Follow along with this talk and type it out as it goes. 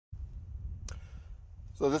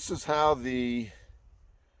So this is how the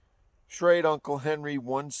Schrade Uncle Henry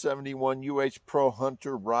 171 UH Pro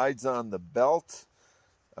Hunter rides on the belt.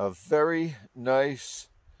 A very nice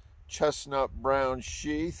chestnut brown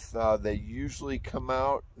sheath. They usually come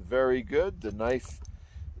out very good. The knife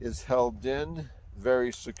is held in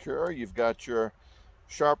very secure. You've got your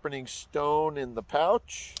sharpening stone in the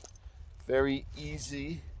pouch. Very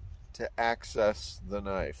easy to access the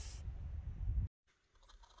knife.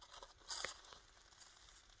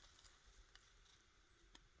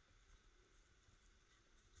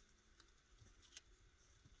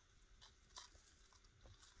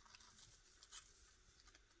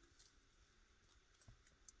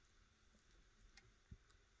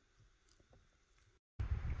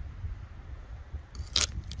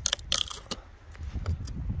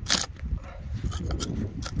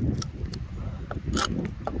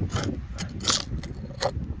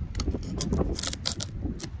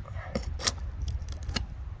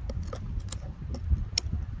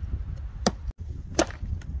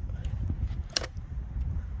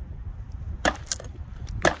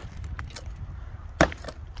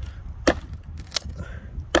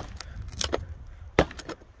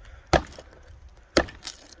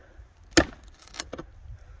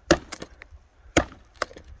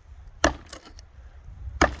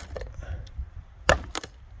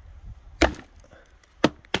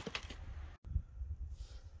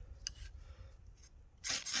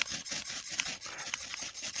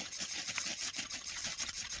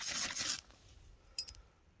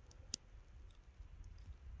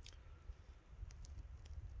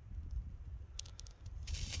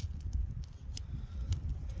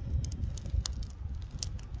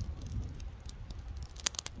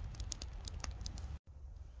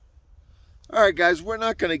 All right, guys, we're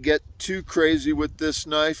not going to get too crazy with this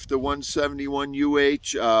knife, the 171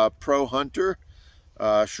 UH Pro Hunter,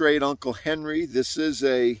 Schrade Uncle Henry. This is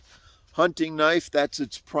a hunting knife. That's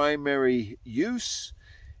its primary use.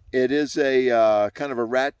 It is a kind of a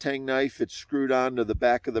rat tang knife. It's screwed onto the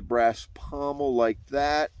back of the brass pommel like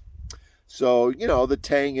that. So, you know, the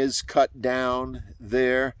tang is cut down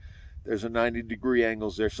there. There's a 90-degree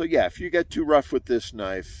angles there. So, yeah, if you get too rough with this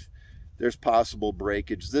knife, there's possible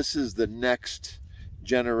breakage. This is the next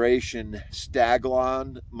generation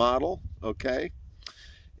staglon model, okay?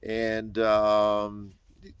 And a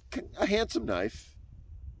handsome knife,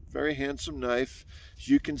 very handsome knife. As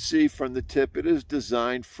you can see from the tip, it is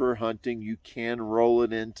designed for hunting. You can roll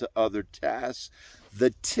it into other tasks.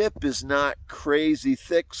 The tip is not crazy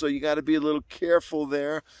thick, so you got to be a little careful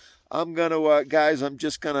there. I'm gonna, guys, I'm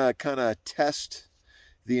just gonna kind of test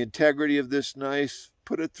the integrity of this knife.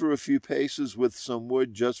 Put it through a few paces with some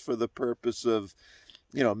wood just for the purpose of,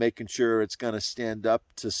 you know, making sure it's going to stand up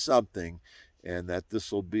to something and that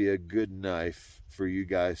this will be a good knife for you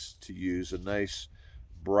guys to use. A nice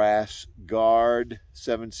brass guard,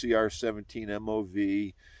 7CR17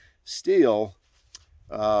 MOV steel.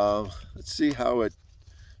 Let's see how it,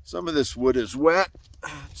 some of this wood is wet.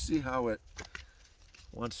 Let's see how it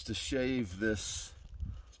wants to shave this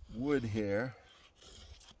wood here.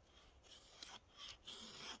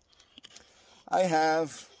 I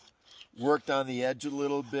have worked on the edge a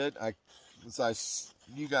little bit.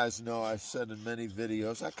 You guys know, I've said in many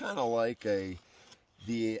videos, I kind of like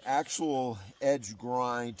the actual edge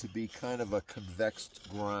grind to be kind of a convex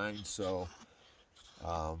grind. So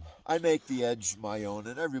I make the edge my own,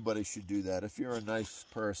 and everybody should do that. If you're a nice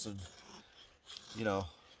person, you know,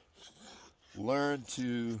 learn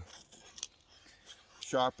to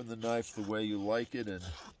sharpen the knife the way you like it and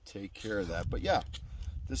take care of that. But yeah,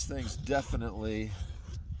 this thing's definitely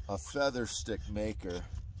a feather stick maker.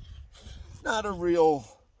 Not a real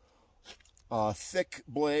thick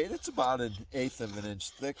blade. It's about 1/8 of an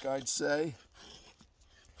inch thick, I'd say.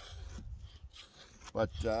 But,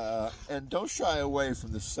 and don't shy away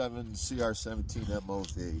from the 7CR17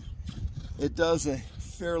 MOV. It does a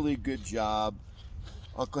fairly good job.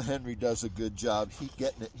 Uncle Henry does a good job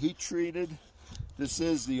getting it heat treated. This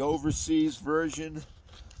is the overseas version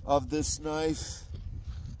of this knife.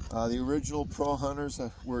 The original Pro Hunters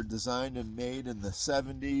were designed and made in the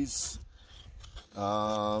 70s.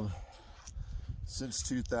 Since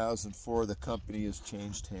 2004, the company has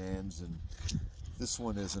changed hands, and this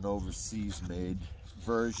one is an overseas made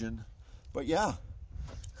version. But yeah,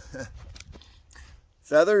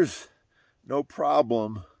 feathers, no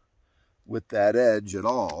problem with that edge at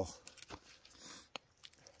all.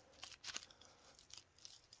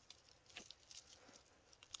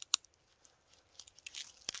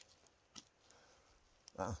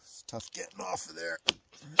 It's tough getting off of there.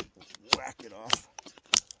 Whack it off.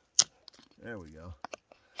 There we go.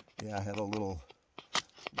 Yeah, I had a little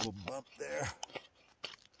bump there.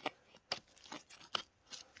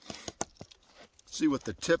 see what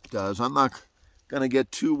the tip does. I'm not gonna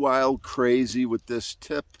get too wild crazy with this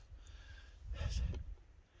tip.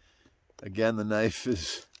 Again, the knife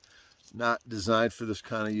is not designed for this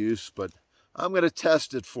kind of use, but I'm gonna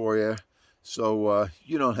test it for you so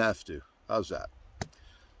you don't have to. How's that?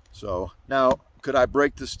 So now, could I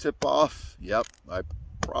break this tip off? Yep, I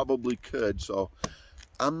probably could. So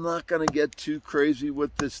I'm not gonna get too crazy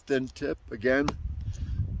with this thin tip. Again,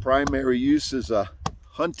 primary use is a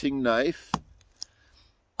hunting knife,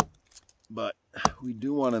 but we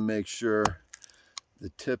do want to make sure the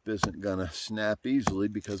tip isn't gonna snap easily,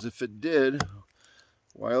 because if it did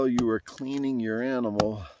while you were cleaning your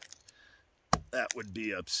animal, that would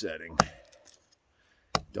be upsetting.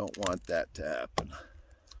 Don't want that to happen.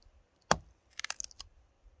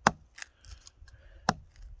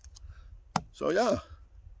 So yeah,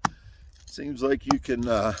 seems like you can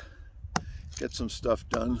get some stuff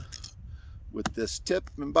done with this tip.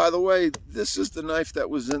 And by the way, this is the knife that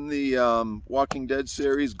was in the Walking Dead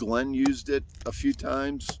series. Glenn used it a few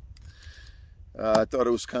times. I thought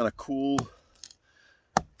it was kind of cool.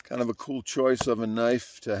 Kind of a cool choice of a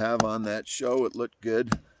knife to have on that show. It looked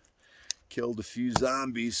good. Killed a few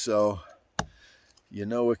zombies, so you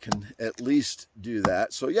know it can at least do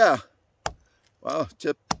that. So yeah, wow,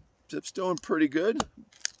 tip's doing pretty good.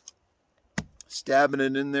 Stabbing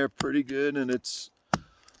it in there pretty good, and it's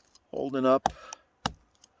holding up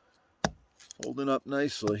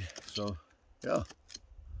nicely. So yeah,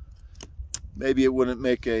 maybe it wouldn't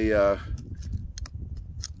make the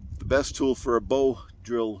best tool for a bow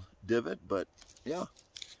drill divot, but yeah,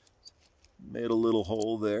 made a little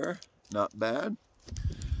hole there. Not bad.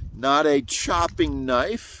 Not a chopping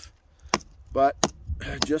knife, but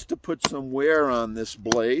just to put some wear on this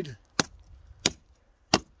blade.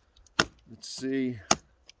 Let's see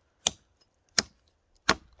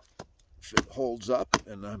if it holds up,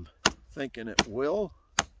 and I'm thinking it will.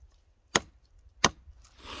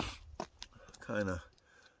 Kind of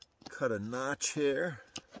cut a notch here.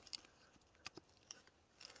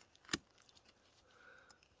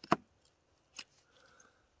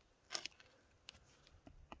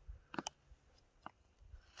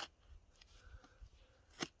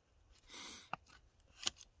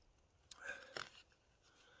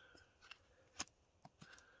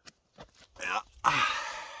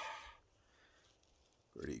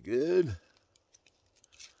 Pretty good.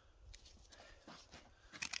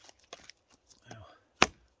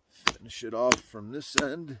 Finish it off from this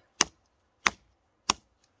end.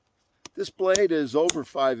 This blade is over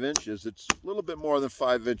 5 inches. It's a little bit more than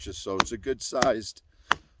 5 inches, so it's a good sized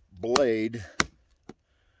blade.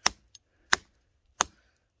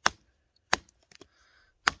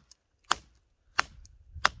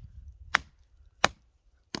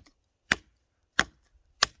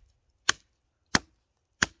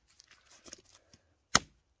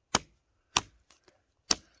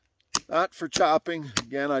 Not for chopping.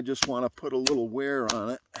 Again, I just want to put a little wear on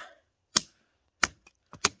it.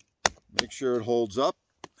 Make sure it holds up.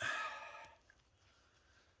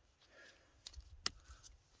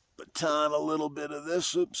 Baton a little bit of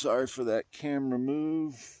this. Oops, sorry for that camera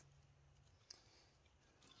move.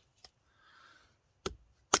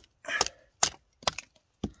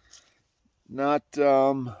 Not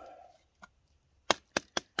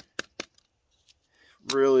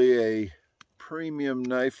really a premium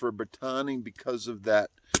knife for batoning because of that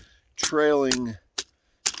trailing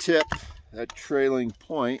tip, that trailing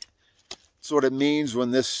point. That's what it means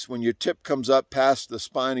when your tip comes up past the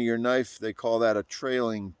spine of your knife. They call that a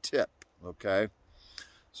trailing tip. Okay,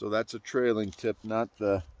 so that's a trailing tip, not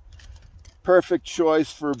the perfect choice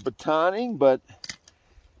for batoning, but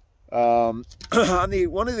on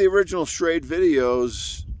one of the original Schrade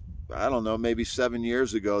videos, I don't know, maybe 7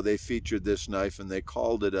 years ago, they featured this knife and they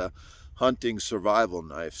called it a hunting survival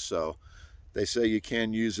knife. So they say you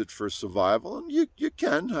can use it for survival, and you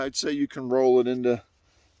can. I'd say you can roll it into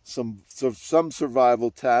some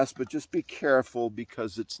survival tasks, but just be careful,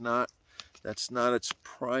 because that's not its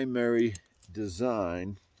primary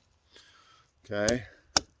design. Okay,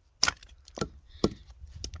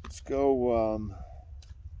 let's go.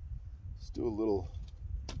 Let's do a little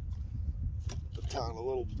baton, a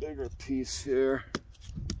little bigger piece here.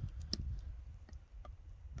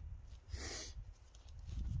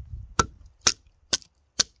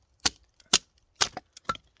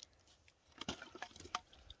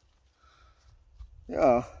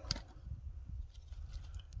 Yeah,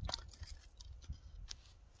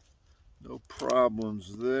 no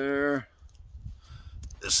problems there.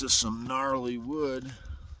 This is some gnarly wood.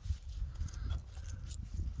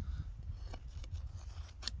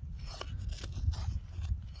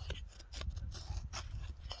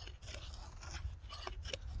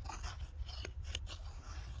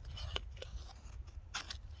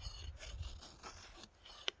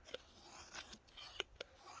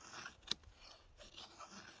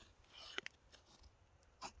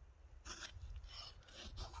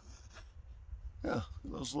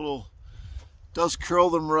 Those little, does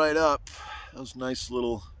curl them right up. Those nice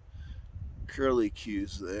little curly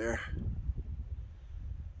cues there.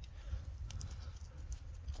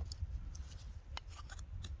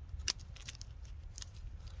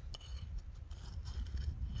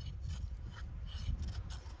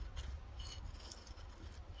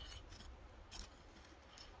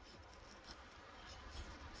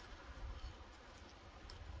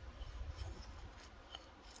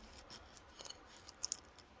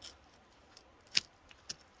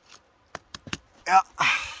 Yeah,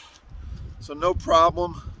 so no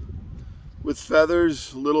problem with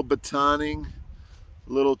feathers, a little batoning,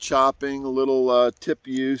 a little chopping, a little tip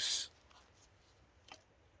use.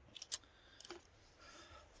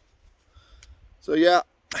 So yeah,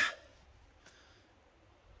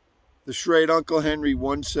 the Schrade Uncle Henry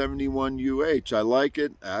 171 UH. I like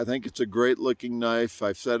it. I think it's a great looking knife.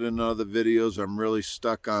 I've said in other videos I'm really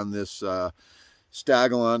stuck on this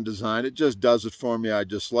staglon design. It just does it for me. I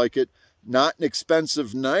just like it. Not an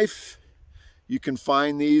expensive knife. You can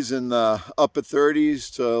find these in the upper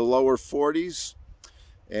 30s to lower 40s.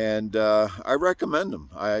 And I recommend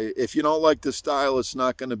them. If you don't like the style, it's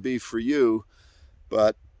not going to be for you.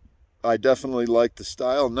 But I definitely like the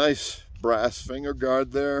style. Nice brass finger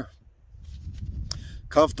guard there.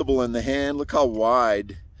 Comfortable in the hand. Look how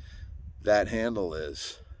wide that handle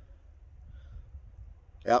is.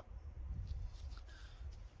 Yep.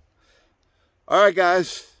 All right,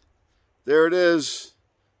 guys. There it is.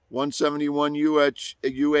 171 UH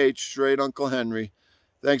Schrade Uncle Henry.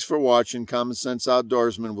 Thanks for watching. Common Sense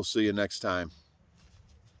Outdoorsman. We'll see you next time.